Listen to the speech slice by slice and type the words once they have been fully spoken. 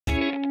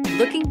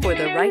Looking for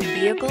the right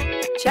vehicle?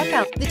 Check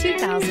out the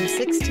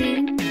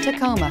 2016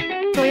 Tacoma.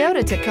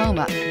 Toyota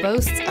Tacoma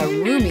boasts a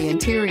roomy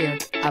interior,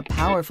 a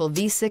powerful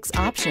V6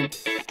 option,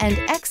 and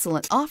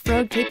excellent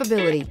off-road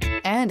capability,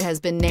 and has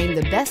been named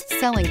the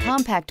best-selling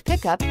compact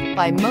pickup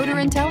by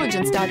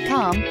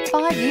MotorIntelligence.com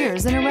 5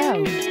 years in a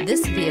row.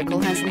 This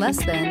vehicle has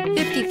less than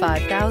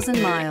 55,000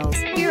 miles.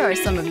 Here are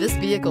some of this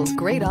vehicle's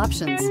great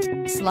options: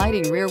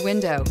 sliding rear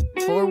window,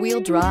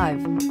 four-wheel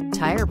drive,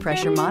 tire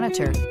pressure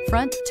monitor,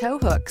 front tow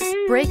hooks,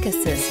 brake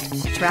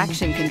assist,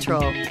 traction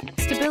control,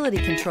 stability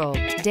control,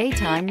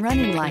 daytime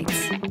running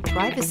lights,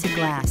 privacy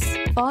glass,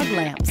 fog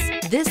lamps.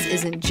 This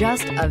isn't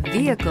just a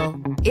vehicle,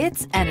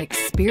 it's an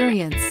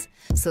experience.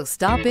 So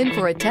stop in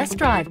for a test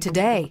drive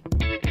today.